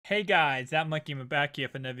Hey guys, that monkey back here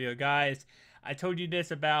for another video. Guys, I told you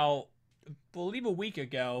this about, I believe a week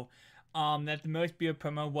ago, that the most beard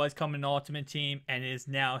promo was coming to Ultimate Team and is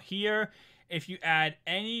now here. If you add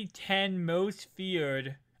any 10 most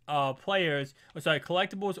feared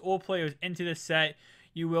collectibles or players into the set,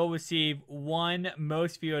 you will receive one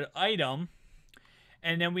most feared item.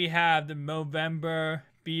 And then we have the Movember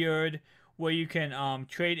beard, where you can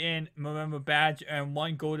trade in Movember badge and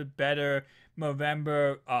one gold or better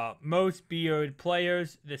Movember most beard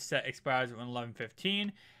players. This set expires on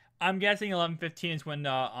 11/15. I'm guessing 11/15 is when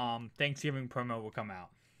the Thanksgiving promo will come out.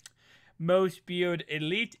 Most beard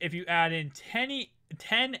elite. If you add in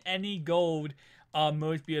 10 any gold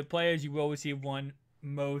most beard players, you will receive one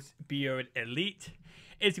most beard elite.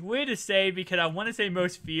 It's weird to say because I want to say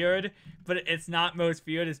most feared, but it's not most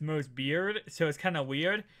feared, it's most beard, so it's kind of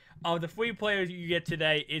weird. The free players you get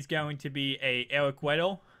today is going to be a Eric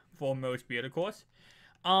Weddle for most beard, of course.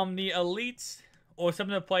 The elites, or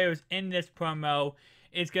some of the players in this promo,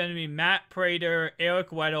 is going to be Matt Prater, Eric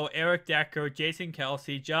Weddle, Eric Decker, Jason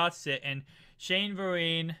Kelsey, Josh Sitton, Shane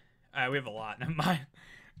Vereen. We have a lot, never mind.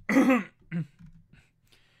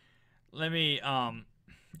 Let me, oh,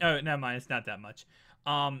 never mind, it's not that much.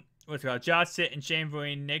 What's it called? Josh Sitton, Shane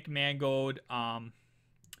Vereen, Nick Mangold, and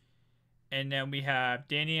then we have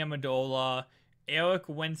Danny Amendola, Eric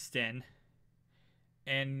Winston,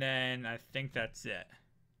 and then I think that's it.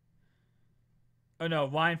 Oh no,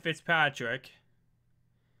 Ryan Fitzpatrick.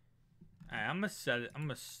 Alright, I'm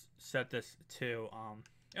gonna set this to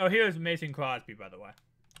oh, here's Mason Crosby, by the way.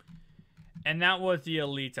 And that was the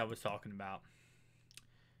elites I was talking about.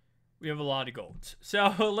 We have a lot of golds.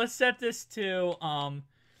 So let's set this to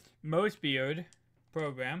most beard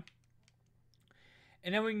program.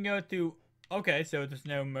 And then we can go through. Okay, so there's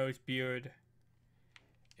no most beard.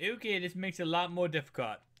 Okay, this makes it a lot more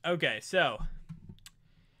difficult. Okay, so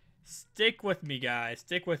stick with me, guys.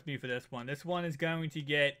 Stick with me for this one. This one is going to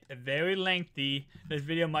get very lengthy. This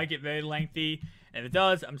video might get very lengthy. And if it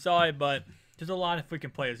does, I'm sorry, but there's a lot of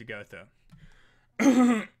freaking players to go through.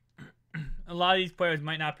 A lot of these players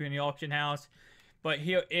might not be in the auction house. But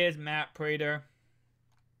here is Matt Prater.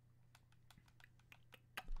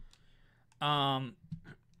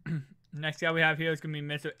 Next guy we have here is going to be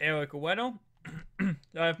Mr. Eric Weddle.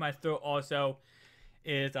 Sorry if my throat also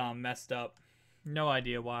is messed up. No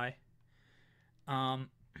idea why.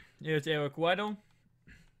 Here's Eric Weddle.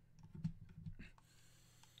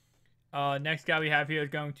 Next guy we have here is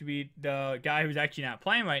going to be the guy who's actually not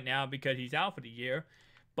playing right now because he's out for the year.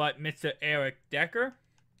 But Mr. Eric Decker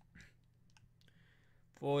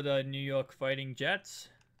for the New York Fighting Jets.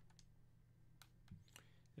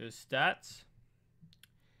 There's stats.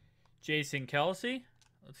 Jason Kelsey.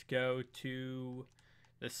 Let's go to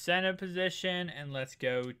the center position and let's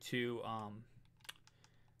go to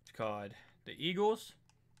it's called the Eagles.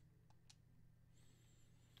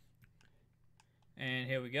 And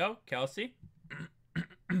here we go, Kelsey.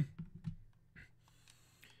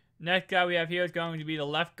 Next guy we have here is going to be the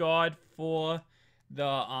left guard for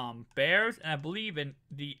the Bears, and I believe in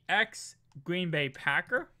the ex-Green Bay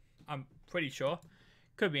Packer. I'm pretty sure.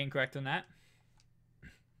 Could be incorrect on that.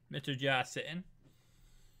 Mr. Josh Sitton.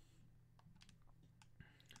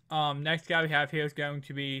 Next guy we have here is going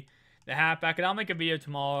to be the halfback, and I'll make a video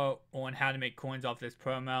tomorrow on how to make coins off this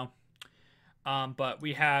promo. But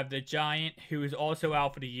we have the Giant, who is also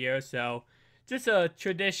out for the year, so just a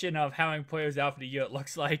tradition of having players out for the year, it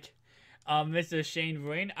looks like. Mr. Shane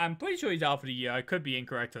Vereen, I'm pretty sure he's out for the year. I could be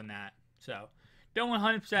incorrect on that. So, don't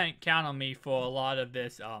 100% count on me for a lot of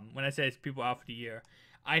this. When I say it's people out for the year,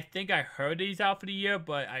 I think I heard he's out for the year,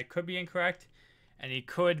 but I could be incorrect. And he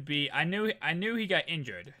could be. I knew he got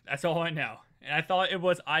injured. That's all I know. And I thought it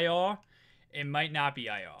was IR. It might not be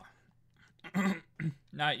IR.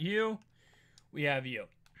 Not you. We have you.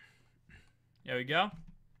 There we go.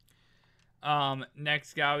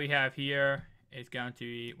 Next guy we have here is going to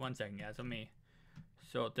be, one second guys, let me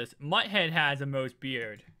sort this. Mutthead has a most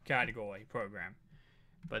beard category program,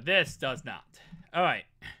 but this does not. Alright.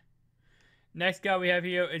 Next guy we have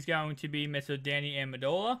here is going to be Mr. Danny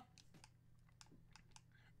Amendola.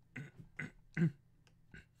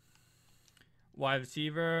 Wide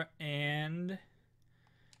receiver, and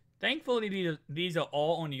thankfully these are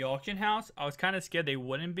all on the auction house. I was kind of scared they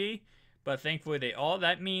wouldn't be, but thankfully they are.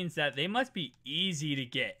 That means that they must be easy to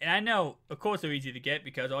get. And I know, of course, they're easy to get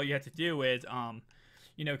because all you have to do is,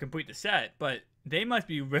 you know, complete the set. But they must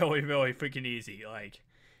be really, really freaking easy. Like,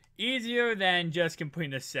 easier than just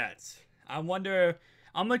completing the sets. I wonder,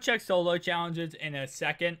 I'm going to check solo challenges in a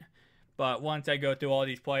second. But once I go through all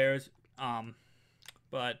these players,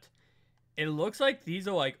 but It looks like these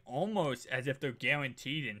are like almost as if they're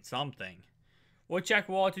guaranteed in something. We'll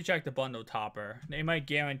have to check the bundle topper. They might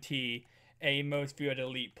guarantee a most viewed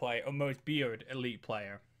elite player or most beard elite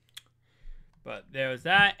player. But there's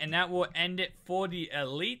that, and that will end it for the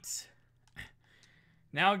elites.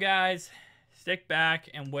 Now, guys, stick back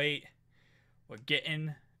and wait. We're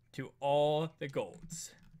getting to all the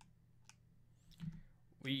golds.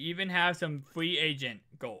 We even have some free agent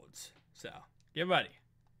golds. So, get ready.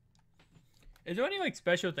 Is there any, like,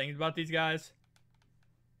 special things about these guys?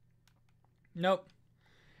 Nope.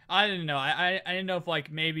 I didn't know. I didn't know if,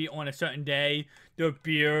 like, maybe on a certain day, their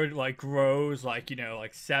beard, like, grows, like, you know,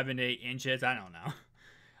 like 7 to 8 inches. I don't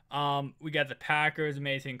know. We got the Packers,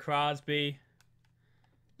 Mason Crosby.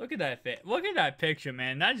 Look at that fit. Look at that picture,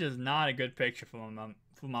 man. That's just not a good picture for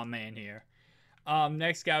my man here.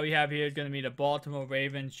 Next guy we have here is going to be the Baltimore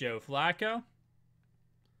Ravens, Joe Flacco.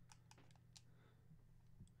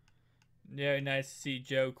 Very nice to see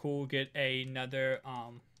Joe Cool get another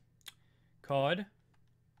card.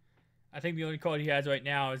 I think the only card he has right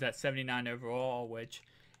now is that 79 overall, which,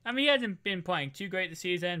 I mean, he hasn't been playing too great this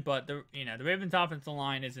season, but the Ravens offensive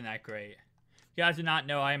line isn't that great. If you guys do not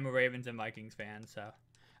know, I am a Ravens and Vikings fan, so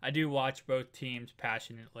I do watch both teams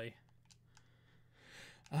passionately.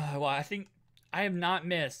 Well, I think I have not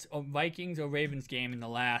missed a Vikings or Ravens game in the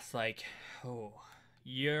last, like,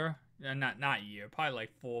 year. Not year. Probably like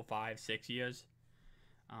 4, 5, 6 years.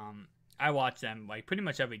 I watch them like pretty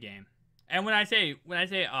much every game. And when I say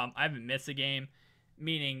I haven't missed a game,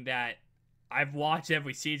 meaning that I've watched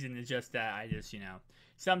every season, it's just that I just,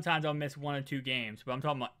 sometimes I'll miss 1 or 2 games, but I'm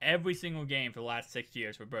talking about every single game for the last 6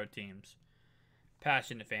 years for both teams.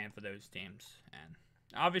 Passionate fan for those teams. And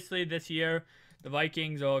obviously this year the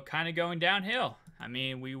Vikings are kind of going downhill. I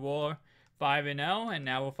mean, we were 5-0 and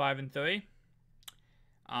now we're 5-3.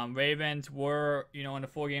 Ravens were, on a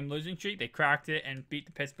 4-game losing streak. They cracked it and beat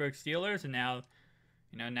the Pittsburgh Steelers, and now,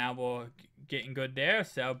 now we're getting good there.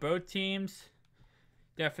 So both teams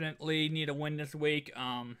definitely need a win this week.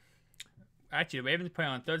 Actually, the Ravens play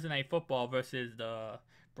on Thursday Night Football versus the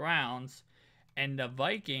Browns, and the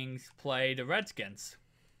Vikings play the Redskins.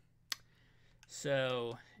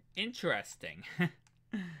 So interesting.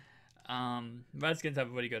 Redskins have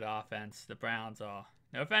a really good offense. The Browns are,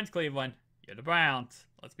 no offense, Cleveland, you're the Browns.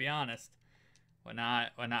 Let's be honest. We're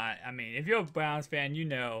not. I mean, if you're a Browns fan, you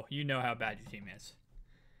know how bad your team is.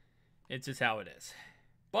 It's just how it is.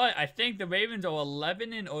 But I think the Ravens are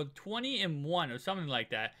 20-1 or something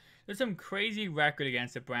like that. There's some crazy record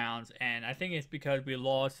against the Browns, and I think it's because we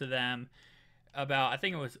lost to them about, I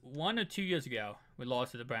think it was 1 or 2 years ago. We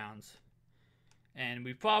lost to the Browns, and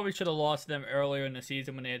we probably should have lost to them earlier in the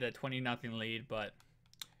season when they had that 20-0 lead. But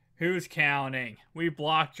who's counting? We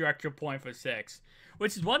blocked your extra point for 6.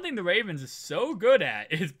 Which is one thing the Ravens is so good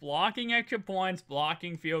at, is blocking extra points,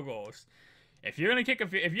 blocking field goals. If you're gonna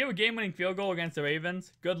if you have a game-winning field goal against the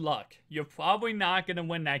Ravens, good luck. You're probably not gonna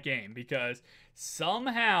win that game because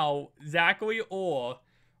somehow Zachary or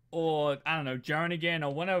I don't know, Jernigan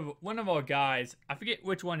or one of our guys, I forget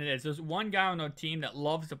which one it is. There's one guy on our team that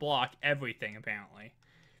loves to block everything apparently,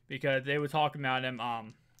 because they were talking about him.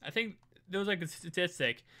 I think there was like a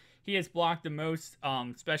statistic. He has blocked the most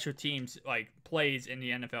special teams like plays in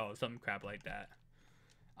the NFL or some crap like that.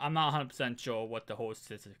 I'm not 100% sure what the whole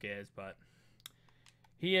statistic is, but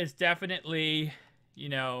he is definitely,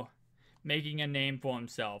 making a name for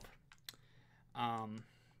himself.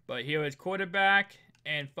 But here is quarterback,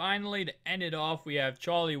 and finally to end it off, we have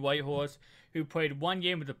Charlie Whitehorse, who played 1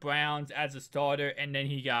 game with the Browns as a starter, and then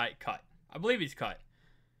he got cut. I believe he's cut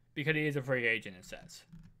because he is a free agent, it says,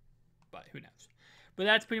 but who knows. But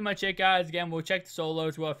that's pretty much it, guys. Again, we'll check the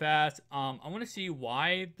solos real fast. I want to see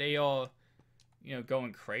why they are,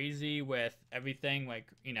 going crazy with everything, like,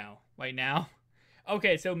 right now.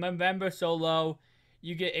 Okay, so November solo,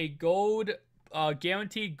 you get a gold,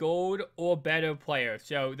 guaranteed gold or better player.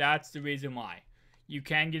 So that's the reason why. You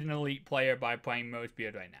can get an elite player by playing most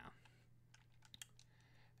beard right now.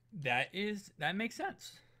 That makes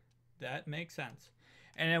sense. That makes sense.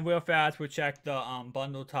 And then real fast, we'll check the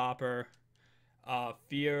bundle topper.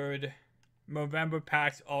 Feared November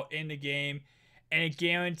packs are in the game, and it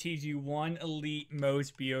guarantees you 1 elite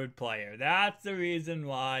most beard player. That's the reason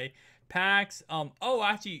why packs.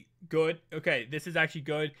 Actually good. Okay, this is actually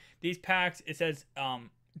good. These packs, it says I'm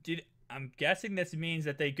guessing this means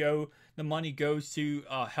that the money goes to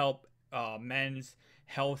help men's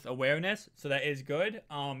health awareness, so that is good.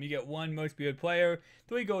 You get 1 most beard player,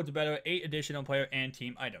 3 golds or better, 8 additional player and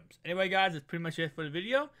team items. Anyway, guys, that's pretty much it for the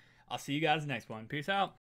video. I'll see you guys in the next one. Peace out.